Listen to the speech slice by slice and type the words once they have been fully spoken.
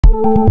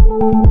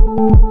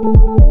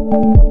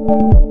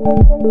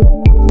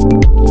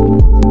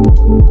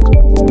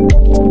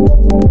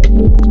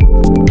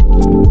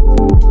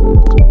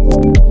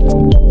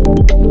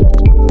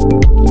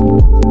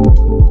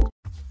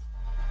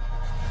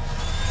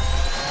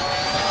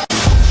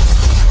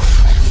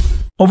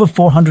Over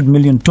 400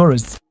 million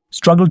tourists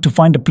struggle to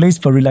find a place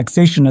for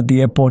relaxation at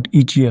the airport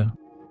each year.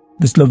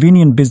 The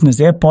Slovenian business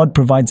airport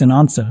provides an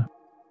answer.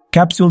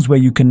 Capsules where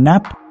you can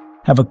nap,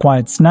 have a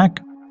quiet snack,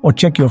 or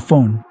check your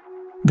phone.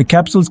 The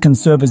capsules can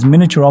serve as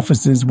miniature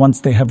offices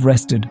once they have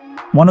rested.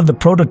 One of the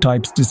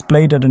prototypes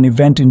displayed at an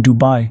event in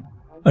Dubai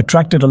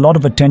attracted a lot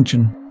of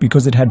attention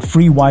because it had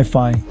free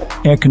Wi-Fi,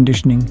 air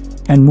conditioning,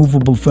 and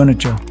movable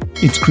furniture.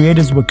 Its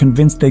creators were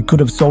convinced they could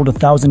have sold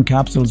 1,000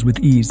 capsules with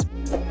ease.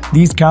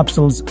 These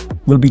capsules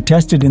will be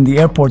tested in the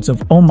airports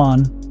of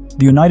Oman,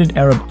 the United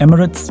Arab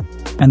Emirates,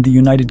 and the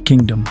United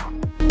Kingdom.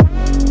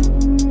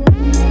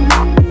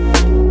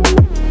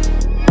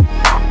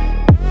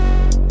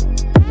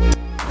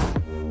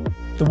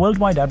 The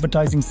worldwide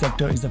advertising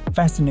sector is a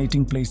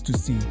fascinating place to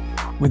see,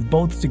 with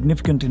both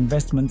significant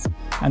investments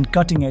and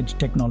cutting-edge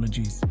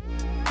technologies.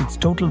 Its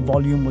total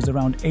volume was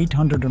around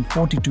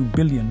 842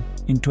 billion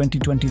in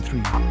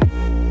 2023.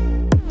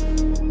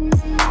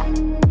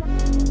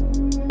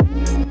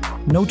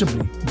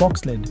 Notably,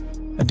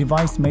 BoxLED, a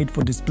device made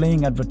for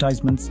displaying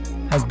advertisements,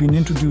 has been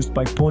introduced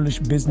by Polish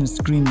business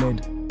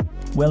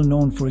ScreenLED, well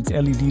known for its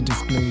LED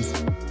displays,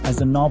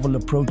 as a novel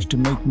approach to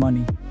make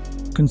money.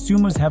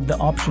 Consumers have the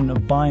option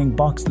of buying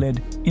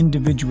BoxLED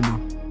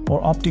individually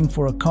or opting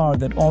for a car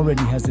that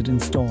already has it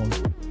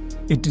installed.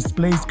 It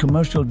displays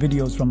commercial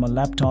videos from a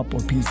laptop or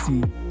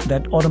PC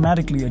that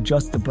automatically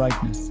adjust the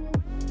brightness.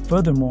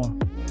 Furthermore,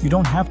 you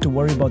don't have to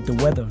worry about the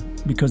weather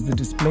because the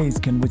displays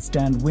can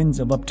withstand winds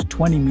of up to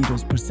 20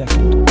 meters per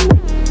second.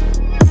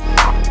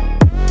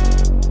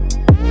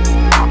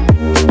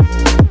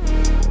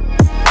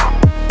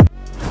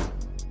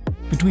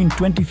 Between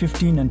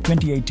 2015 and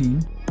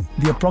 2018,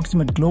 the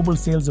approximate global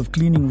sales of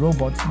cleaning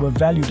robots were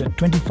valued at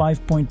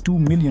 $25.2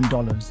 million.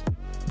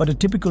 But a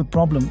typical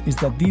problem is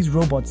that these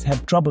robots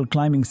have trouble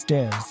climbing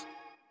stairs.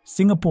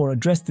 Singapore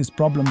addressed this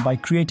problem by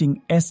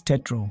creating isse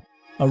Tetro,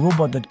 a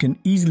robot that can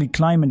easily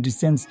climb and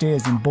descend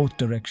stairs in both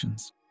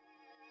directions.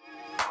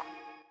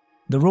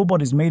 The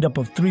robot is made up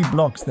of 3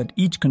 blocks that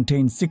each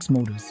contain 6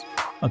 motors.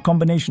 A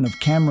combination of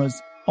cameras,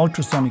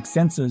 ultrasonic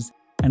sensors,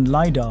 and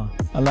LiDAR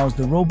allows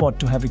the robot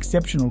to have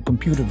exceptional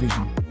computer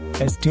vision.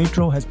 isse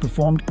Tetro has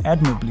performed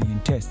admirably in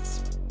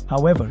tests.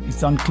 However,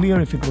 it's unclear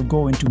if it will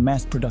go into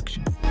mass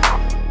production.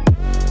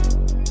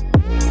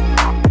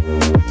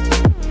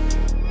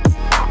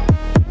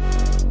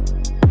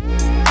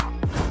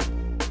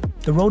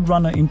 The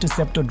Roadrunner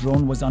Interceptor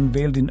drone was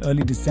unveiled in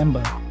early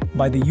December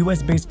by the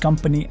US-based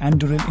company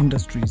Anduril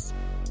Industries.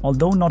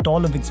 Although not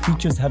all of its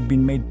features have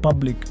been made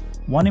public,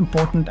 one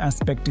important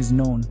aspect is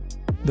known.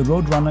 The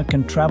Roadrunner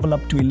can travel up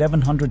to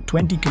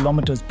 1120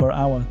 km per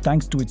hour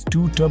thanks to its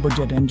 2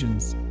 turbojet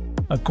engines.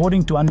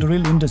 According to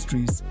Anduril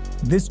Industries,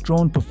 this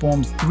drone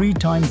performs 3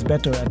 times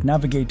better at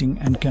navigating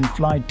and can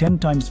fly 10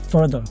 times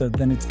further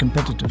than its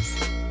competitors.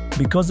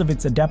 Because of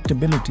its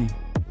adaptability,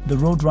 the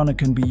Roadrunner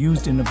can be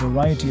used in a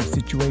variety of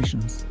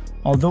situations.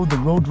 Although the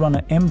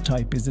Roadrunner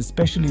M-Type is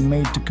especially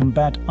made to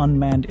combat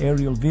unmanned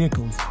aerial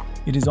vehicles,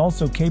 it is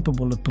also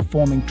capable of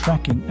performing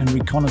tracking and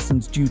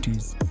reconnaissance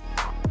duties.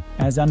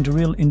 As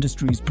Anduril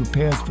Industries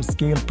prepares for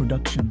scale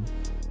production,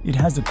 it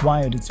has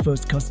acquired its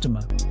first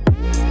customer.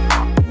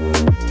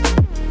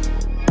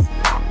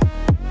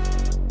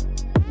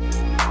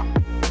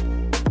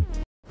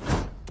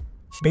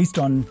 Based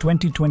on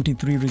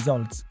 2023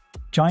 results,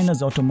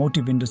 China's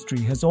automotive industry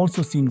has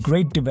also seen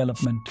great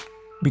development,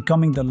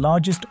 becoming the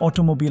largest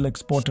automobile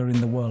exporter in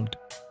the world.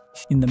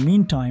 In the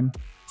meantime,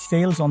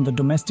 sales on the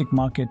domestic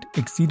market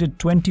exceeded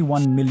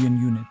 21 million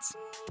units.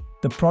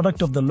 The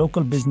product of the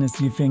local business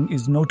Yifeng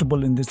is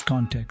notable in this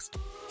context.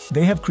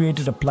 They have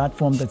created a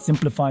platform that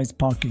simplifies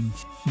parking.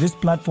 This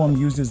platform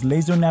uses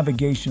laser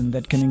navigation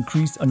that can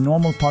increase a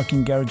normal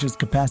parking garage's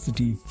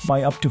capacity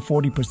by up to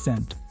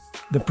 40%.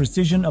 The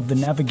precision of the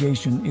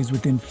navigation is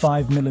within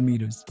 5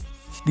 millimeters.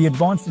 The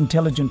advanced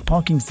intelligent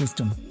parking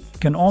system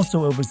can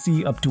also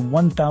oversee up to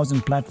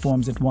 1,000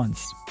 platforms at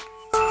once.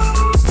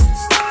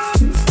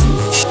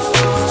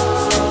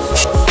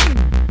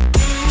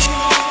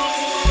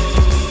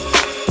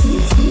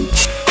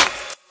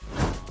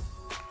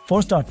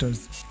 For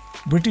starters,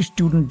 British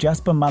student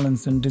Jasper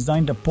Mallinson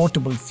designed a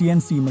portable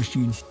CNC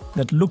machine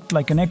that looked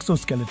like an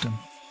exoskeleton.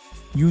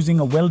 Using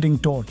a welding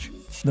torch,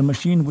 the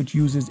machine, which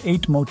uses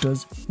 8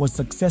 motors, was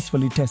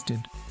successfully tested.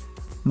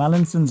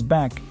 Mallinson's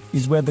back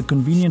is where the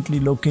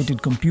conveniently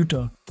located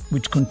computer,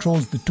 which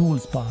controls the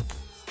tool's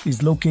path,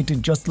 is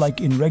located just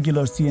like in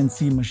regular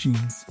CNC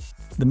machines.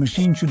 The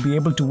machine should be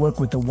able to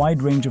work with a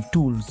wide range of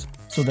tools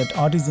so that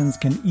artisans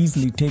can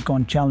easily take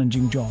on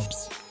challenging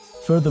jobs.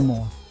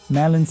 Furthermore,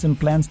 Mallinson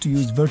plans to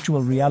use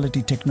virtual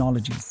reality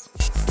technologies.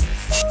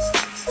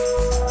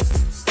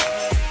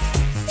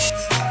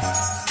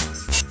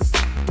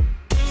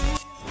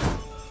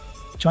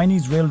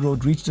 Chinese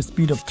railroad reached a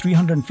speed of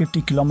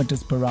 350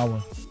 kilometers per hour,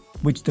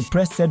 which the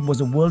press said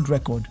was a world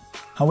record.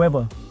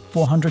 However,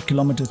 400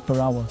 kilometers per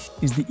hour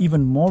is the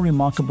even more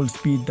remarkable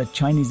speed that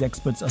Chinese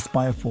experts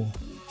aspire for.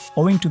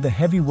 Owing to the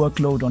heavy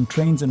workload on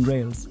trains and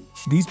rails,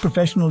 these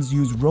professionals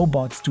use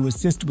robots to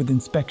assist with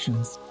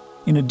inspections.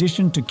 In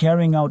addition to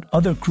carrying out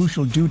other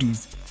crucial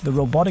duties, the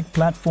robotic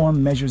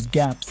platform measures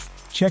gaps,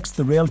 checks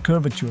the rail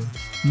curvature,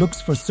 looks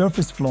for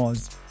surface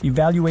flaws,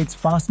 evaluates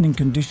fastening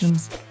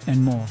conditions,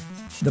 and more.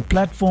 The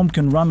platform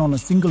can run on a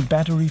single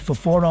battery for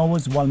 4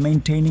 hours while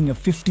maintaining a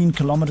 15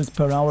 km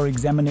per hour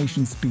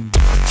examination speed.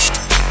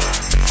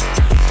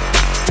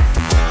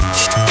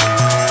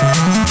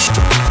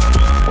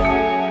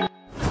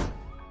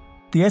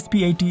 The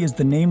SP-80 is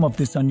the name of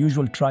this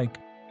unusual trike,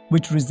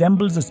 which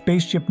resembles a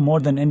spaceship more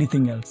than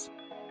anything else.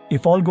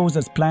 If all goes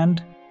as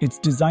planned, its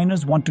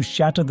designers want to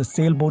shatter the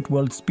sailboat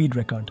world speed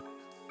record.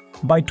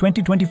 By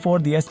 2024,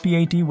 the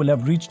SP-80 will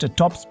have reached a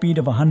top speed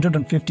of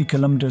 150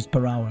 km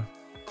per hour.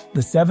 The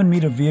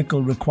 7-meter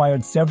vehicle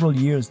required several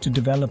years to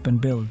develop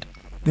and build.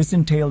 This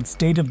entailed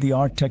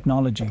state-of-the-art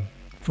technology.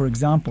 For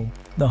example,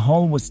 the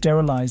hull was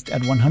sterilized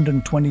at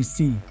 120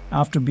 C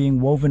after being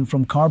woven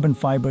from carbon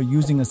fiber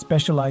using a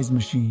specialized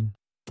machine.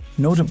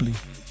 Notably,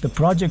 the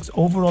project's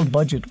overall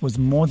budget was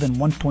more than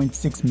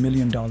 $1.6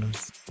 million.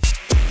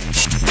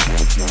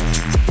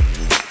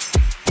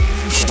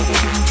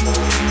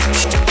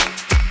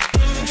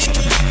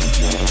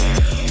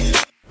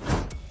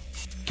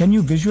 Can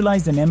you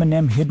visualize an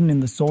M&M hidden in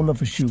the sole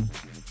of a shoe?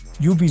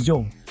 Yu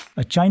Zhou,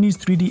 a Chinese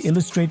 3D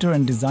illustrator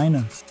and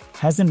designer,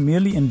 hasn't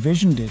merely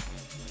envisioned it,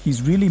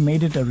 he's really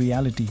made it a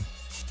reality.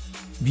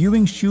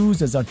 Viewing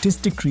shoes as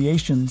artistic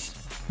creations,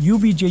 Yu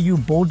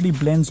Zhou boldly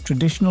blends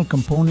traditional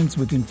components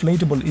with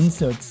inflatable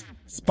inserts,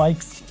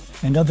 spikes,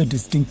 and other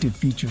distinctive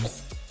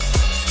features.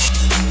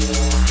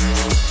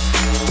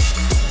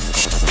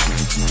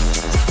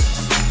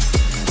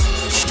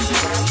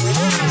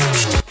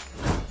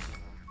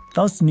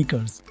 Thus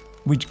sneakers,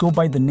 which go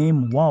by the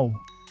name Wow,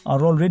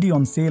 are already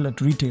on sale at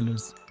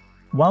retailers.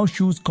 Wow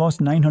shoes cost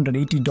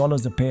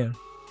 $980 a pair,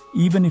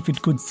 even if it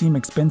could seem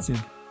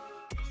expensive.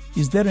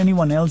 Is there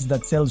anyone else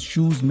that sells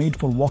shoes made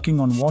for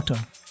walking on water?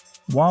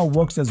 Wow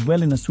works as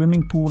well in a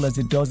swimming pool as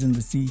it does in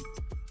the sea.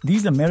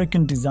 These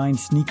American-designed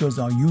sneakers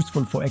are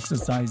useful for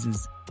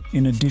exercises,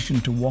 in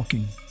addition to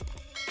walking.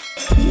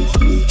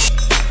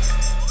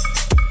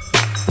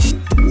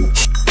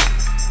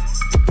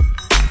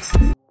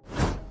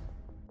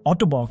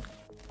 Ottobock,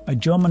 a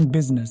German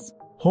business,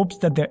 hopes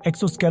that their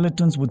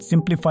exoskeletons would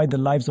simplify the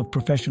lives of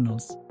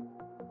professionals.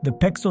 The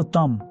Pexo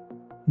thumb,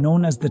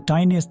 known as the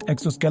tiniest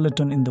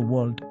exoskeleton in the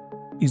world,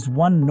 is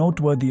one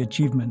noteworthy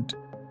achievement.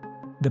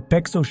 The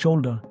Pexo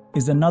shoulder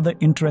is another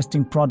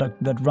interesting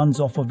product that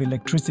runs off of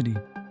electricity.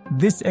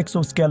 This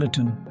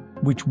exoskeleton,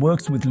 which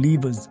works with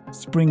levers,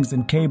 springs,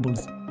 and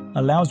cables,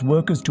 allows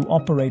workers to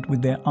operate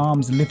with their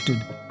arms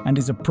lifted and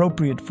is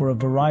appropriate for a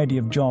variety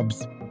of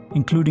jobs,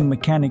 including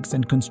mechanics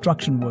and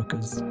construction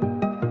workers.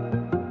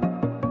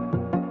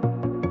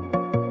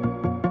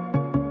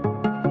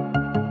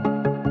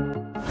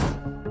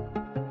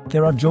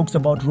 There are jokes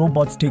about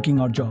robots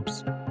taking our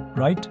jobs,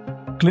 right?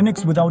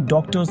 Clinics without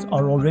doctors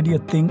are already a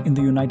thing in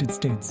the United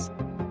States.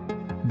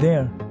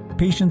 There,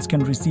 patients can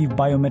receive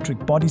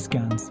biometric body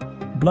scans,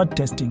 blood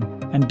testing,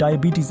 and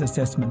diabetes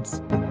assessments.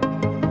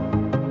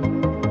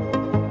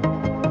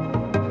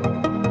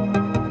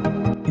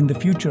 In the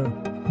future,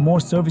 more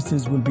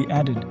services will be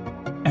added,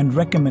 and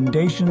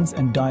recommendations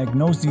and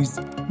diagnoses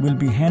will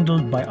be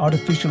handled by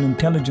artificial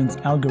intelligence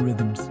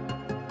algorithms.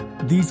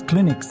 These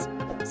clinics,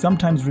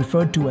 sometimes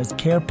referred to as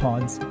care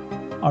pods,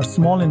 are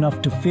small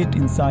enough to fit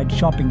inside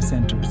shopping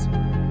centers.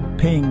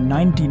 Paying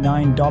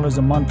 $99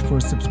 a month for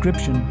a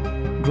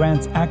subscription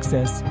grants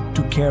access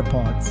to care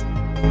pods.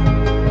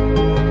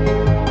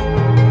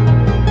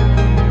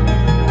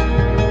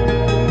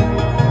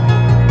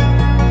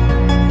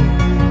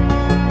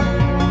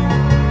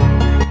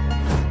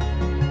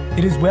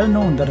 It is well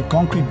known that a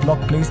concrete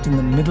block placed in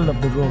the middle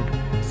of the road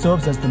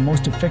serves as the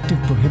most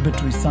effective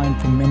prohibitory sign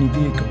for many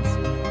vehicles.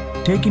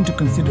 Take into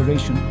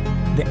consideration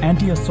the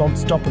anti-assault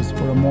stoppers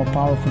for a more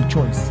powerful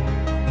choice.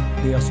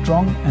 They are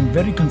strong and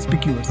very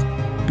conspicuous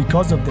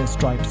because of their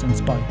stripes and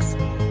spikes.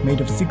 Made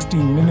of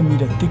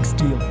 16mm thick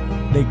steel,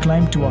 they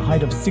climb to a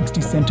height of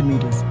 60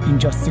 centimeters in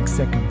just 6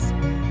 seconds.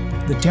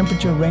 The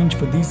temperature range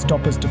for these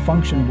stoppers to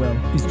function well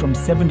is from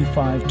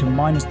 75 to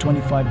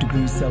 -25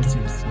 degrees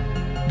Celsius.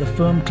 The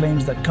firm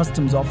claims that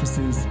customs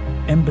offices,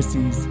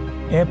 embassies,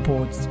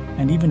 airports,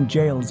 and even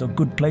jails are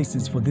good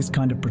places for this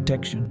kind of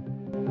protection.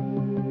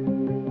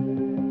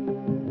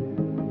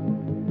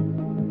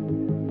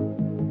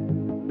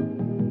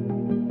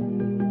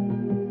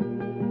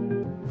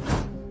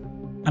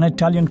 An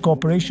Italian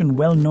corporation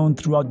well known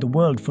throughout the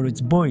world for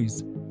its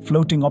buoys,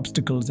 floating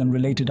obstacles, and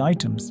related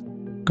items.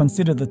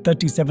 Consider the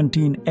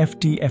 3017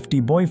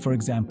 FT buoy, for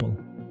example.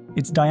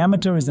 Its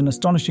diameter is an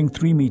astonishing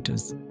 3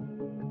 meters.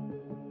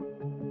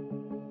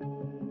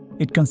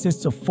 It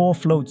consists of 4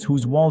 floats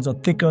whose walls are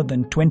thicker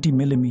than 20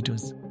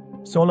 millimeters.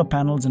 Solar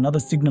panels and other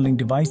signaling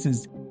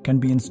devices can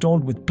be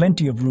installed with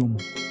plenty of room.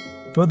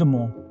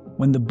 Furthermore,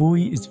 when the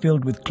buoy is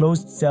filled with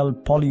closed-cell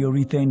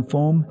polyurethane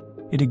foam,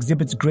 it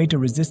exhibits greater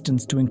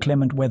resistance to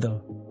inclement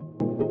weather.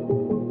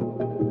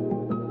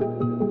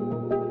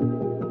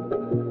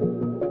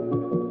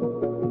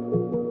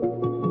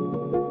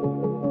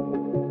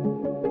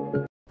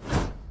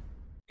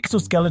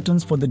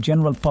 Exoskeletons for the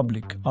general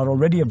public are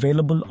already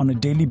available on a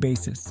daily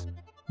basis.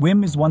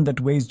 WIM is one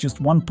that weighs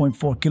just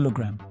 1.4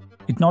 kilogram.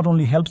 It not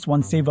only helps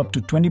one save up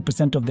to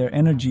 20% of their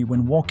energy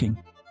when walking,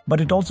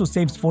 but it also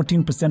saves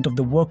 14% of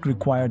the work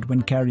required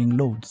when carrying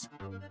loads.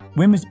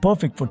 WIM is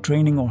perfect for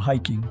training or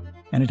hiking,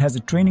 and it has a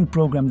training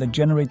program that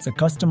generates a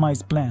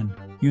customized plan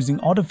using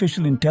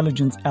artificial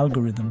intelligence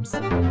algorithms.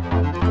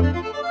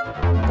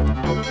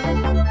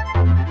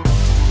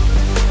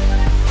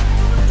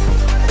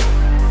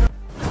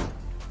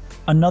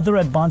 Another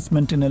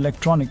advancement in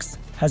electronics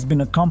has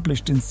been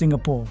accomplished in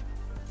Singapore.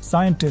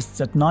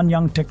 Scientists at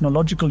Nanyang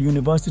Technological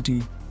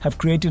University have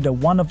created a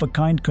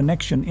one-of-a-kind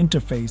connection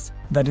interface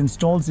that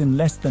installs in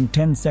less than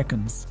 10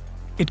 seconds.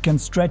 It can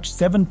stretch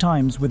 7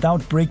 times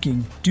without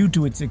breaking due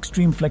to its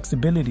extreme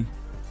flexibility.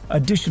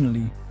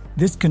 Additionally,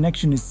 this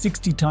connection is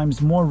 60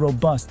 times more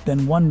robust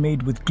than one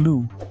made with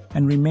glue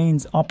and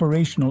remains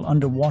operational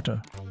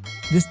underwater.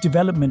 This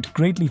development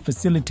greatly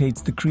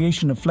facilitates the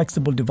creation of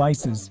flexible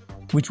devices,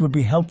 which will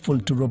be helpful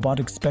to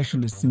robotic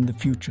specialists in the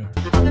future.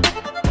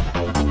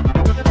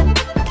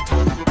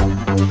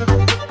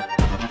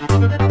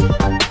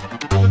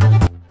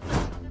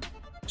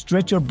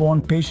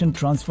 Stretcher-borne patient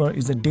transfer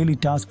is a daily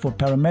task for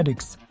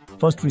paramedics,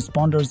 first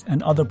responders,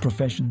 and other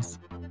professions.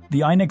 The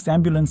INEX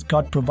ambulance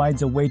cart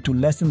provides a way to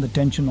lessen the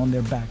tension on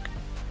their back.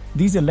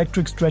 These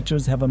electric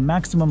stretchers have a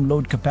maximum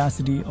load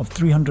capacity of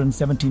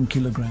 317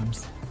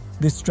 kilograms.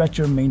 This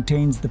stretcher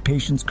maintains the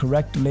patient's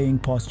correct laying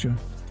posture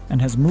and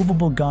has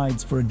movable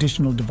guides for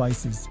additional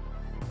devices,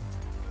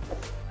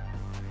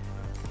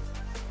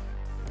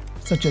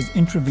 such as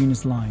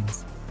intravenous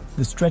lines.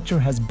 The stretcher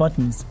has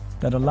buttons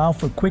that allow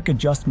for quick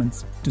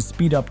adjustments to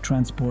speed up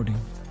transporting.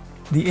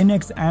 The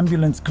INEX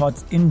ambulance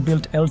cart's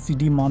inbuilt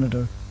LCD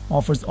monitor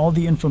offers all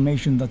the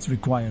information that's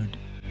required.